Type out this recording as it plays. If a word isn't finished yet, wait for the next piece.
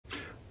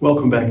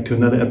Welcome back to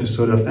another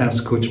episode of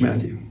Ask Coach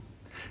Matthew. In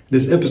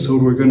this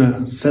episode, we're going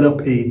to set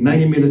up a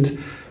 90-minute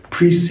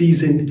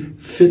preseason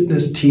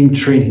fitness team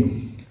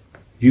training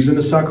using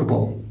a soccer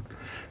ball.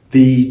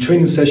 The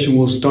training session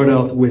will start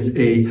out with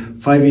a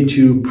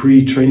 5v2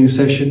 pre-training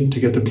session to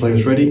get the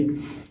players ready.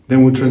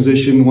 Then we'll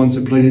transition, once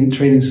the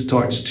training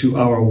starts, to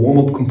our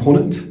warm-up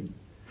component.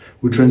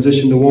 We'll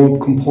transition the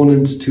warm-up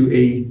component to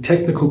a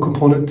technical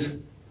component.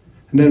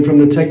 And then from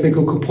the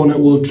technical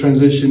component, we'll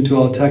transition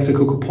to our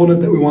tactical component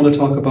that we want to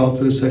talk about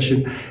for the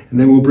session. And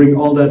then we'll bring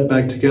all that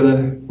back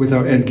together with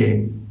our end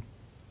game.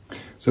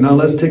 So now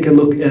let's take a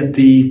look at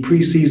the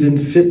preseason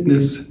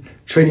fitness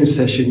training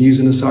session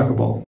using a soccer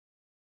ball.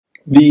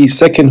 The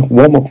second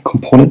warm-up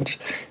component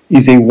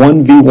is a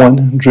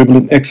 1v1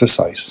 dribbling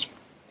exercise.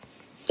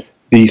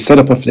 The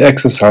setup of the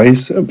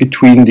exercise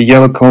between the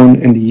yellow cone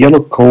and the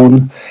yellow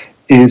cone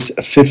is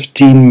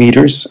 15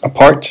 meters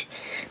apart,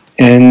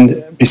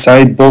 and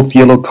beside both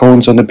yellow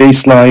cones on the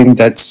baseline,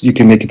 you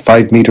can make it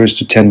 5 meters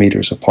to 10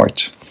 meters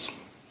apart.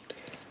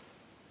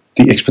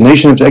 The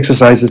explanation of the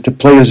exercise is the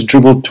players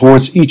dribble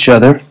towards each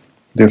other.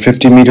 They're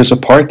 15 meters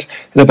apart,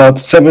 and about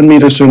 7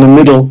 meters in the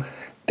middle,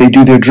 they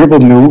do their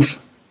dribble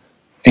move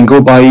and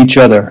go by each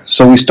other.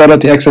 So we start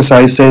out the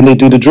exercise saying they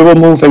do the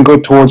dribble move and go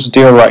towards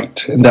their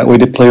right, and that way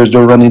the players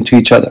don't run into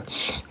each other.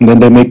 And then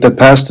they make the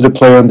pass to the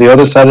player on the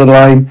other side of the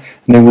line,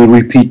 and then we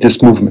repeat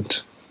this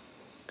movement.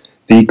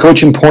 The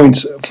coaching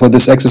points for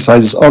this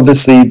exercise is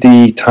obviously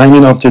the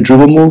timing of their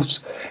dribble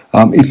moves.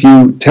 If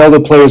you tell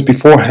the players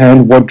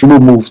beforehand what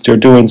dribble moves they're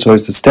doing, so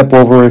it's a step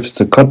over, if it's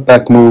a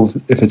cutback move,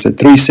 if it's a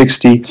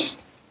 360,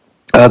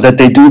 that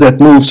they do that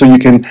move, so you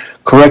can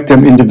correct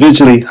them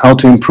individually how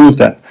to improve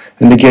that.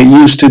 And they get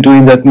used to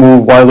doing that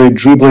move while they're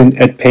dribbling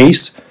at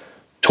pace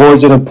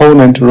towards an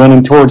opponent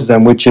running towards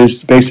them, which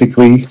is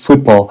basically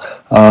football.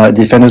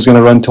 Defender's going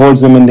to run towards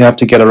them and they have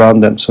to get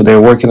around them. So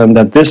they're working on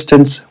that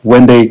distance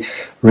when they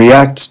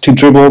react to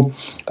dribble,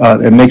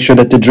 and make sure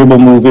that the dribble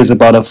move is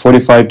about a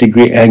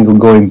 45-degree angle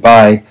going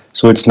by.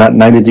 So it's not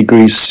 90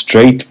 degrees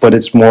straight, but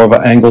it's more of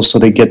an angle so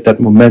they get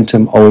that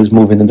momentum always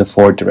moving in the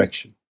forward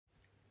direction.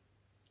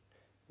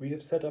 We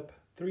have set up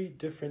 3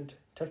 different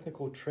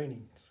technical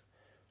trainings.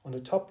 On the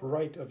top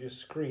right of your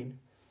screen,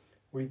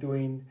 we're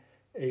doing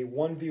a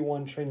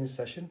 1v1 training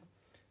session.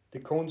 The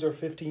cones are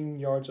 15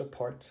 yards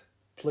apart.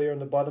 Player on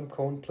the bottom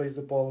cone plays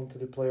the ball to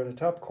the player on the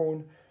top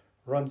cone,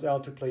 runs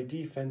out to play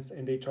defense,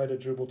 and they try to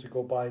dribble to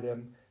go by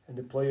them. And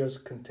the players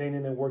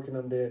containing and working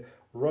on their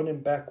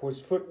running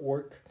backwards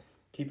footwork,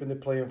 keeping the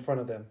player in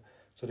front of them.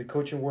 So the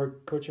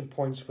coaching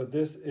points for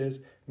this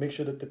is make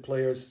sure that the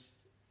player's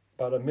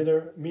about a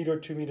meter,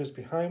 2 meters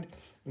behind,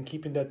 and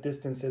keeping that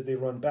distance as they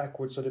run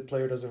backwards so the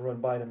player doesn't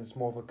run by them. It's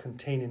more of a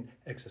containing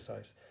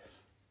exercise.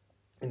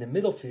 In the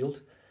middle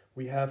field,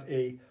 we have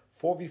a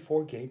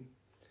 4v4 game.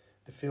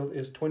 The field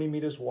is 20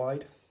 meters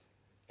wide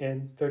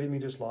and 30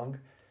 meters long,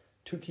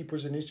 2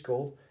 keepers in each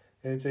goal,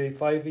 and it's a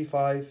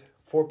 5v5,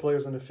 4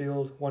 players on the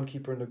field, 1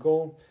 keeper in the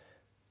goal.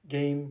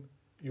 Game,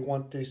 you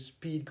want the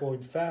speed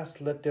going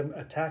fast, let them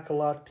attack a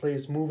lot,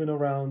 players moving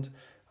around,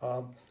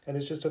 and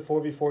it's just a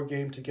 4v4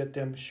 game to get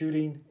them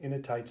shooting in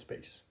a tight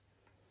space.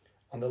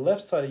 On the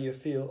left side of your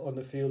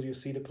field, you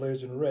see the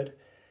players in red,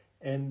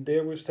 and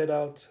there we've set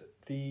out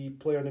the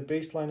player on the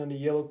baseline on the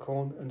yellow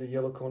cone, and the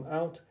yellow cone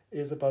out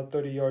is about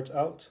 30 yards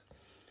out,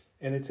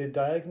 and it's a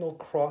diagonal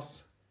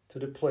cross to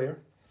the player.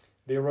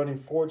 They're running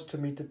forwards to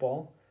meet the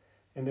ball,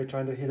 and they're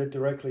trying to hit it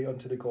directly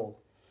onto the goal.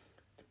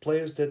 The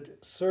players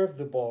that serve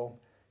the ball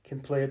can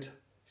play it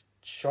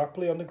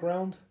sharply on the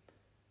ground,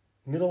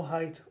 middle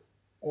height,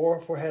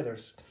 or for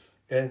headers,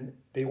 and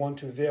they want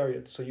to vary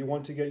it. So you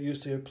want to get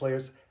used to your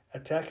players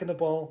attacking the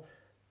ball,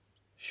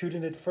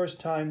 shooting it first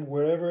time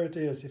wherever it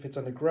is, if it's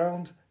on the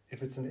ground,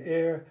 if it's in the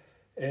air,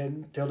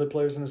 and tell the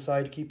players on the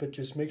side, keep it,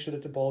 just make sure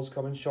that the ball's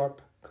coming sharp,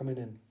 coming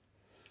in.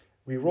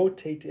 We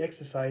rotate the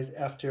exercise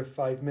after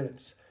 5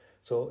 minutes.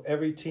 So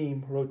every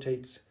team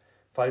rotates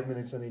 5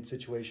 minutes in each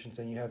situation,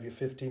 and you have your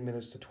 15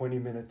 minutes to 20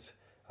 minute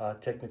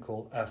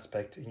technical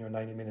aspect in your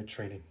 90-minute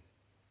training.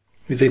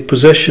 It's a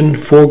possession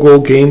 4-goal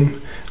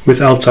game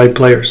with outside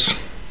players.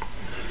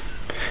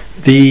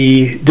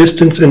 The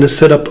distance and the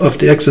setup of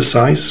the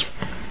exercise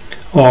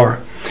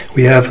are,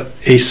 we have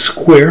a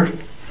square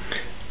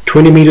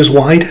 20 meters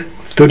wide,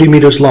 30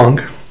 meters long,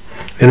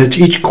 and at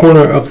each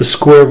corner of the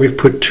square we've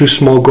put 2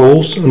 small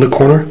goals on the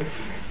corner,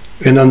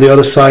 and on the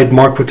other side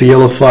marked with the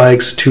yellow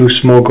flags 2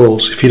 small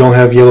goals. If you don't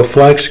have yellow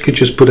flags, you could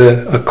just put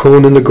a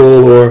cone in the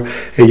goal or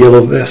a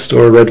yellow vest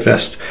or a red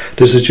vest.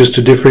 This is just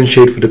to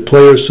differentiate for the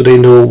players so they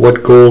know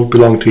what goal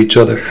belong to each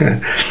other.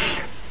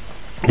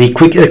 The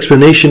quick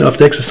explanation of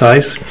the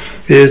exercise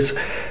is,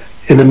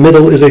 in the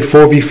middle is a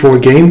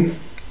 4v4 game.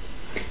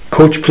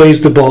 Coach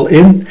plays the ball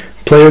in.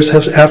 Players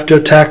have to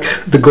attack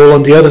the goal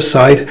on the other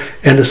side,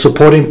 and the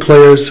supporting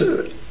players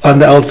on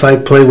the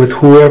outside play with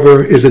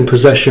whoever is in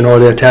possession or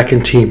the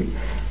attacking team.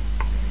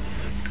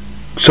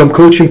 Some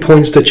coaching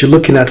points that you're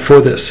looking at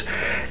for this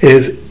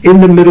is,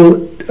 in the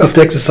middle of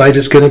the exercise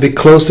is going to be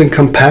close and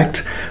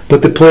compact,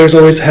 but the players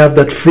always have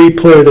that free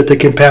player that they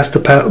can pass the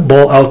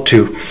ball out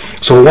to.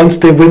 So once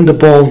they win the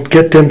ball,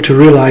 get them to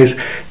realize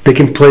they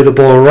can play the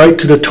ball right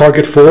to the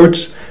target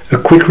forwards, a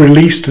quick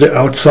release to the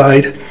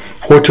outside,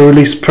 or to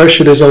release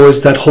pressure, there's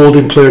always that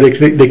holding player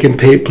they can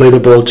play the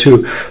ball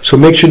to. So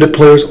make sure the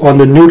players on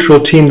the neutral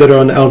team that are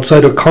on the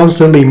outside are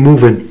constantly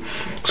moving.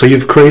 So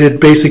you've created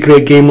basically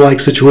a game-like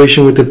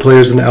situation with the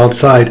players on the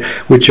outside,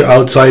 with your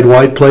outside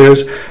wide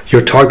players,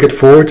 your target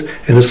forward,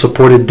 and a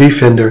supported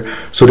defender.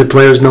 So the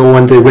players know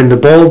when they win the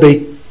ball,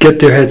 they get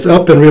their heads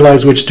up and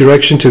realize which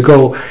direction to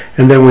go,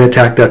 and then we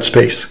attack that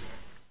space.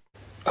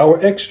 Our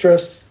extra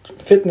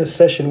fitness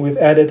session we've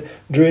added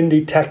during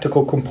the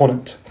tactical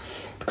component.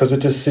 Because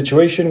of this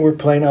situation, we're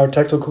playing our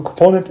tactical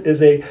component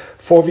is a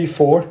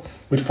 4v4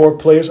 with 4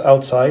 players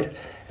outside,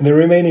 and the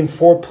remaining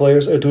 4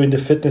 players are doing the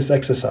fitness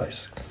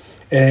exercise.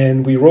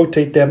 And we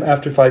rotate them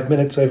after 5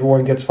 minutes, so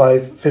everyone gets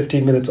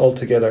 15 minutes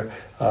altogether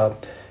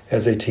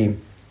as a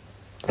team.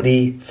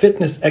 The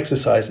fitness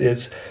exercise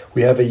is,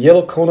 we have a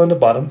yellow cone on the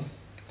bottom.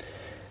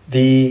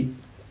 The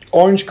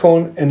orange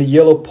cone and the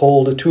yellow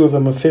pole, the two of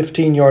them are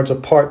 15 yards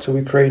apart, so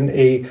we're creating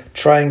a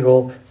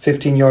triangle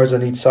 15 yards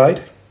on each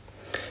side.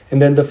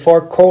 And then the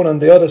far cone on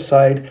the other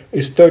side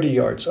is 30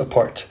 yards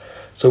apart.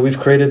 So we've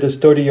created this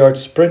 30-yard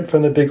sprint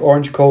from the big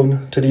orange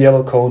cone to the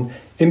yellow cone,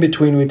 in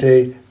between with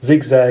a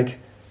zigzag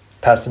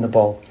passing the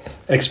ball.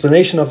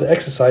 Explanation of the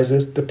exercise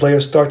is, the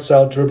player starts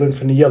out dribbling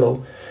from the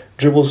yellow,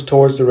 dribbles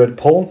towards the red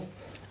pole,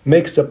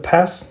 makes a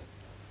pass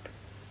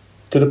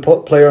to the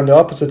player on the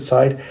opposite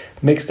side,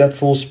 makes that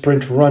full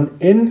sprint run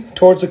in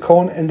towards the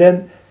cone, and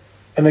then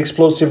an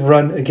explosive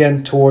run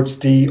again towards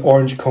the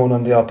orange cone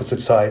on the opposite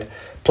side.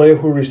 Player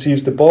who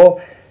receives the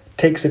ball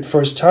takes it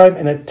first time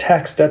and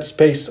attacks that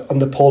space on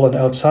the pole on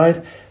the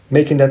outside,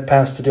 making that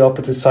pass to the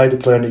opposite side, the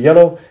player in the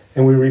yellow,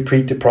 and we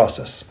repeat the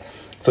process.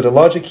 So the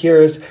logic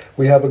here is,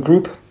 we have a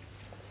group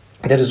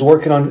that is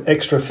working on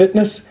extra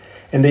fitness,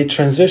 and they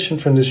transition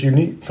from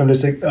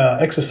this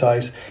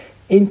exercise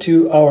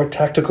into our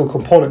tactical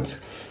component.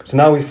 So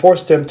now we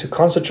force them to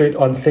concentrate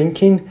on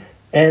thinking,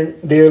 and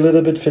they're a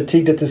little bit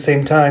fatigued at the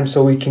same time,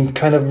 so we can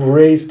kind of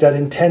raise that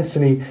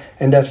intensity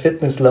and that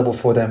fitness level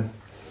for them.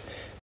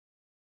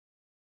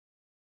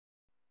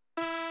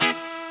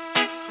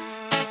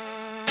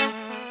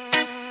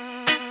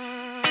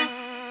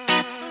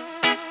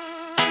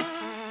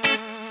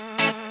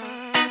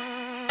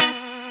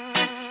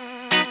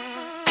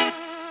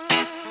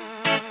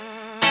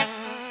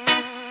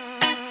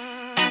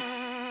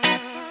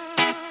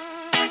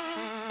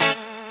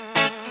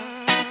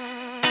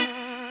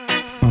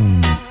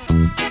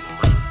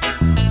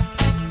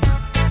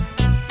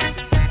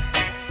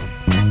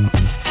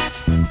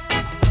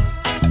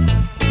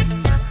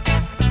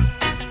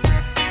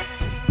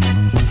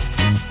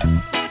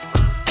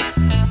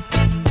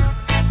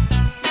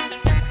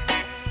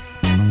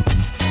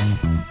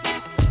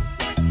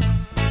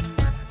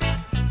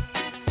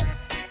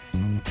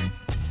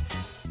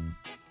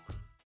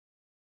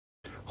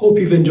 Hope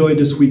you've enjoyed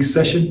this week's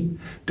session.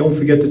 Don't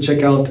forget to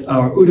check out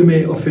our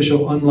Udemy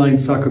official online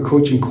soccer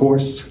coaching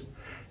course,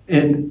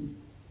 and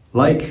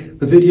like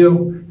the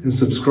video and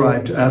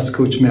subscribe to Ask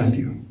Coach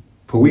Matthew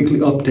for weekly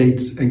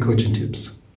updates and coaching tips.